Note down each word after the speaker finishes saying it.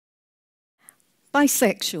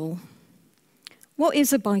Bisexual. What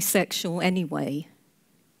is a bisexual anyway?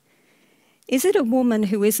 Is it a woman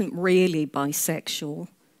who isn't really bisexual,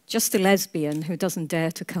 just a lesbian who doesn't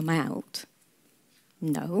dare to come out?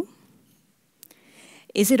 No.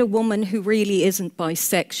 Is it a woman who really isn't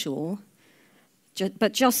bisexual,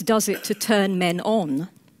 but just does it to turn men on?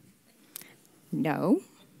 No.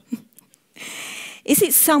 Is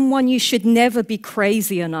it someone you should never be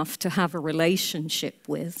crazy enough to have a relationship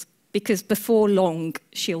with, because before long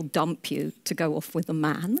she'll dump you to go off with a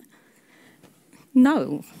man?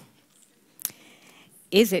 No.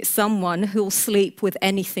 Is it someone who'll sleep with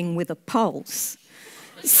anything with a pulse?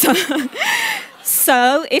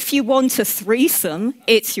 So if you want a threesome,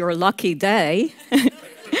 it's your lucky day.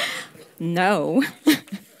 No.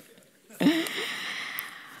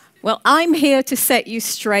 Well, I'm here to set you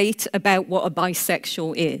straight about what a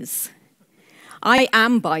bisexual is. I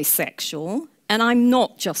am bisexual, and I'm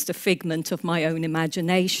not just a figment of my own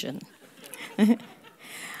imagination.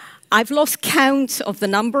 I've lost count of the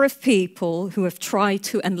number of people who have tried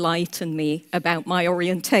to enlighten me about my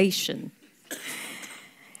orientation.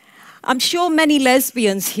 I'm sure many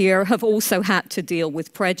lesbians here have also had to deal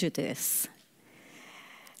with prejudice.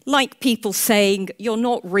 Like people saying, you're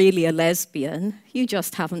not really a lesbian, you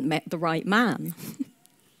just haven't met the right man.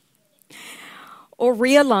 Or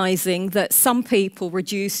realizing that some people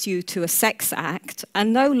reduce you to a sex act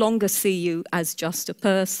and no longer see you as just a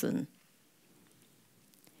person.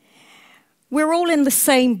 We're all in the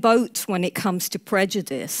same boat when it comes to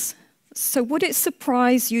prejudice. So would it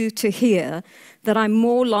surprise you to hear that I'm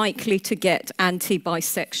more likely to get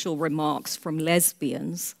anti-bisexual remarks from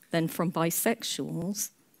lesbians than from bisexuals?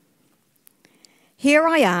 Here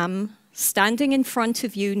I am, standing in front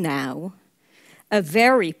of you now, a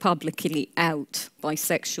very publicly out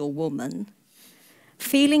bisexual woman,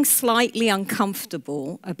 feeling slightly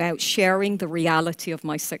uncomfortable about sharing the reality of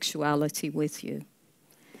my sexuality with you,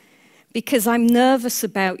 because I'm nervous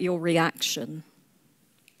about your reaction.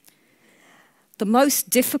 The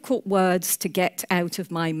most difficult words to get out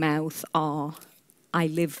of my mouth are, I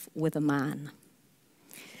live with a man,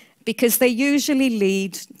 because they usually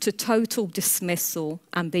lead to total dismissal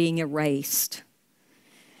and being erased.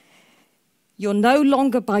 You're no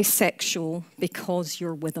longer bisexual because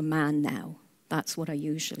you're with a man now. That's what I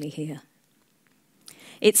usually hear.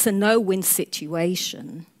 It's a no-win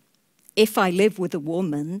situation. If I live with a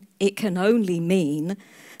woman, it can only mean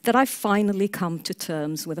that I've finally come to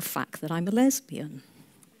terms with the fact that I'm a lesbian.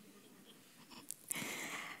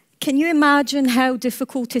 Can you imagine how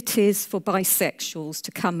difficult it is for bisexuals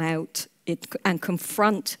to come out and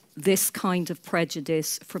confront this kind of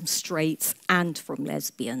prejudice from straights and from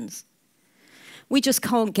lesbians? We just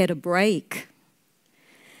can't get a break.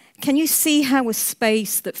 Can you see how a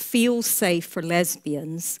space that feels safe for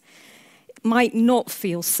lesbians might not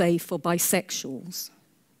feel safe for bisexuals?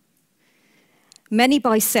 Many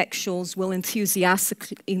bisexuals will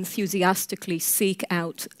enthusiastically seek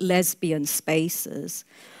out lesbian spaces,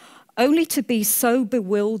 only to be so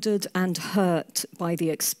bewildered and hurt by the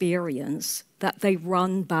experience that they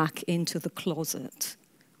run back into the closet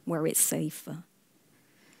where it's safer.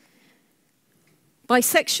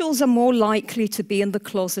 Bisexuals are more likely to be in the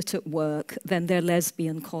closet at work than their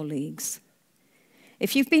lesbian colleagues.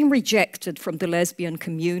 If you've been rejected from the lesbian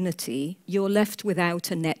community, you're left without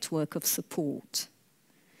a network of support.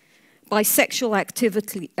 Bisexual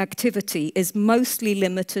activity is mostly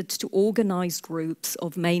limited to organized groups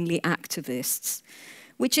of mainly activists,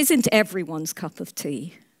 which isn't everyone's cup of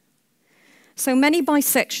tea. So many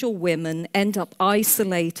bisexual women end up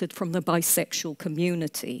isolated from the bisexual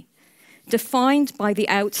community, defined by the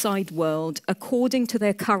outside world according to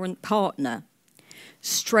their current partner.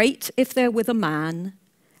 Straight if they're with a man,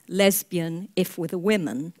 lesbian if with a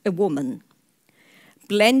woman,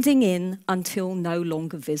 blending in until no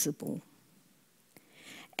longer visible.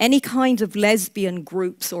 Any kind of lesbian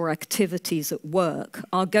groups or activities at work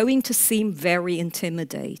are going to seem very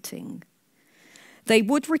intimidating. They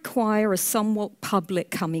would require a somewhat public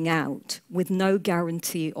coming out with no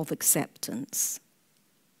guarantee of acceptance.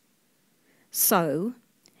 So,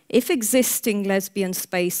 if existing lesbian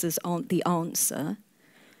spaces aren't the answer,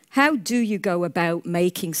 how do you go about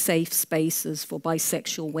making safe spaces for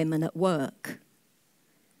bisexual women at work?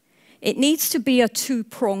 It needs to be a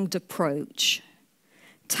two-pronged approach,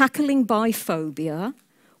 tackling biphobia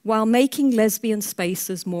while making lesbian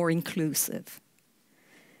spaces more inclusive.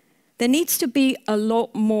 There needs to be a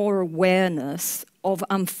lot more awareness of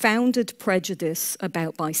unfounded prejudice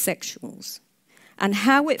about bisexuals and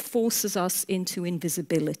how it forces us into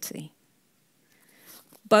invisibility,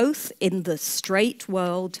 both in the straight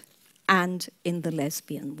world and in the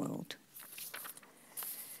lesbian world.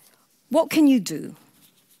 What can you do?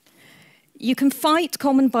 You can fight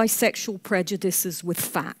common bisexual prejudices with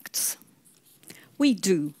facts. We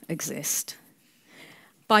do exist.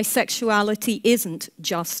 Bisexuality isn't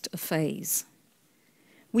just a phase.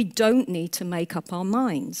 We don't need to make up our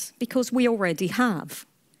minds because we already have.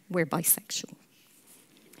 We're bisexual.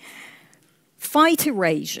 Fight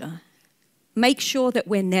erasure. Make sure that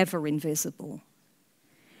we're never invisible.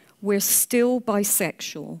 We're still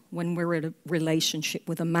bisexual when we're in a relationship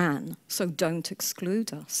with a man, so don't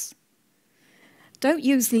exclude us. Don't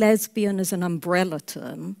use lesbian as an umbrella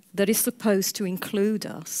term that is supposed to include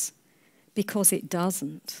us, because it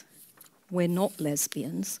doesn't. We're not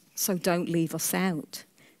lesbians, so don't leave us out.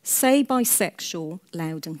 Say bisexual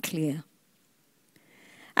loud and clear.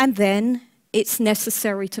 And then it's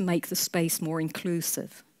necessary to make the space more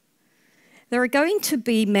inclusive. There are going to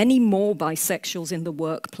be many more bisexuals in the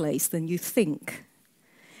workplace than you think.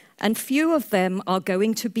 And few of them are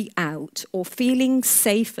going to be out or feeling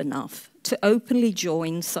safe enough to openly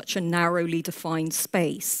join such a narrowly defined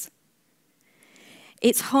space.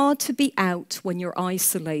 It's hard to be out when you're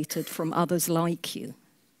isolated from others like you.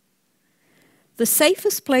 The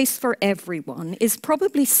safest place for everyone is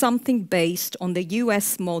probably something based on the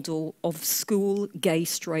US model of school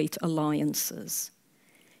gay-straight alliances.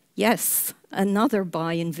 Yes, another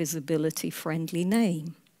bi-invisibility-friendly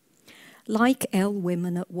name. Like L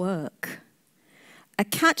Women at Work. A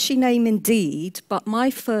catchy name indeed, but my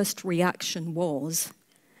first reaction was,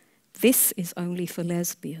 this is only for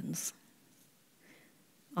lesbians.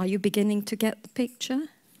 Are you beginning to get the picture?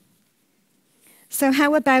 So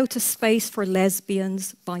how about a space for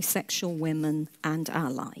lesbians, bisexual women, and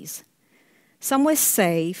allies? Somewhere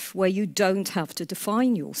safe where you don't have to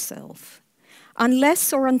define yourself,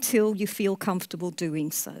 unless or until you feel comfortable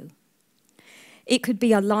doing so. It could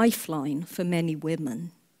be a lifeline for many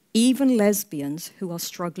women, even lesbians who are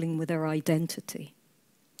struggling with their identity.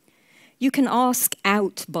 You can ask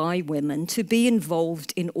out bi women to be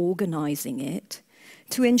involved in organizing it,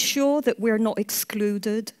 to ensure that we're not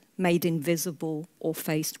excluded, made invisible, or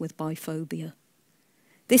faced with biphobia.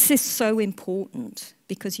 This is so important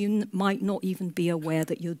because you might not even be aware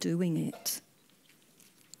that you're doing it.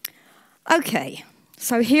 Okay,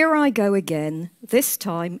 so here I go again, this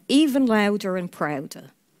time even louder and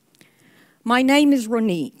prouder. My name is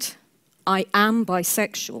Ronete. I am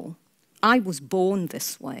bisexual. I was born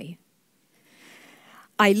this way.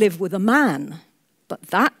 I live with a man, but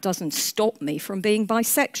that doesn't stop me from being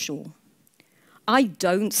bisexual. I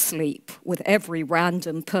don't sleep with every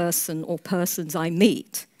random person or persons I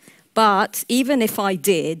meet, but even if I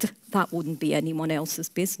did, that wouldn't be anyone else's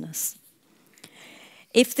business.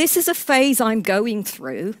 If this is a phase I'm going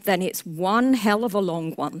through, then it's one hell of a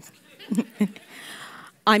long one.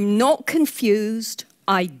 I'm not confused.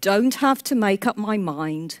 I don't have to make up my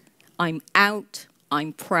mind. I'm out,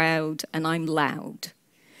 I'm proud, and I'm loud.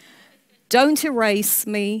 Don't erase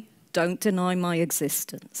me. Don't deny my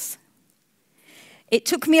existence. It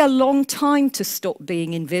took me a long time to stop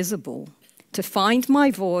being invisible, to find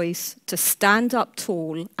my voice, to stand up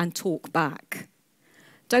tall and talk back.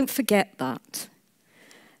 Don't forget that.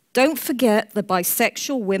 Don't forget the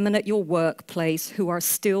bisexual women at your workplace who are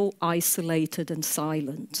still isolated and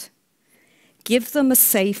silent. Give them a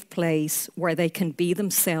safe place where they can be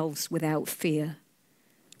themselves without fear.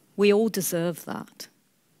 We all deserve that.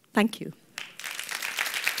 Thank you.